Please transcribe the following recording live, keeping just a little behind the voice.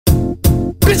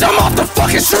Bitch, I'm off the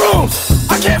fucking shrooms.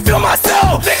 I can't feel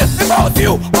myself. Nigga, if I was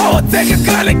you, I would take a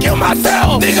gun and kill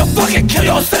myself. Nigga, fucking kill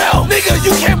yourself. Nigga,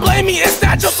 you can't blame me, it's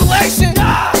not your selection.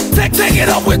 Take it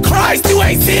up with Christ, you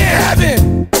ain't seeing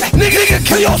heaven. Nigga,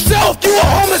 kill yourself, you a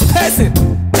homeless peasant.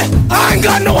 I ain't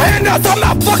got no handouts, I'm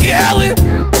not fucking Ellen.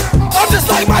 I'm just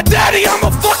like my daddy, I'm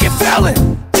a fucking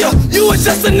felon. You was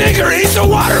just a nigger, eat some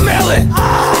watermelon.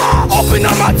 Open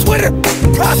up my Twitter,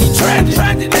 proxy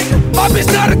trending. My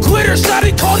bitch not a quitter,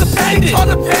 shawty codependent.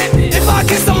 If I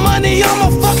get some money,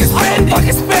 I'ma fucking spend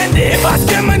it. If I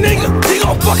scam a nigga, he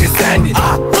gon' fucking send it.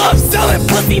 I love selling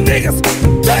pussy niggas,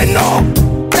 they know.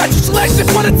 Got your selection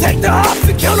for to take the hops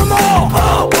and kill them all.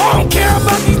 I don't care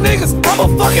about these niggas, I'm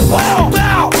a fucking ball.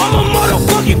 I'm a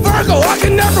motherfucking Virgo, I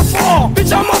can never fall.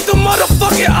 Bitch, I'm off the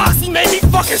motherfucking oxy, made me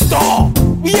fucking stall.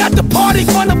 We at the party,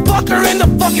 fun the fucker in the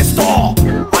fucking stall.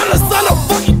 I'm the son of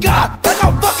fucking God, like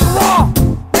I'm fucking raw.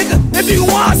 Nigga, if you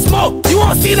want smoke, you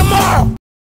won't see tomorrow.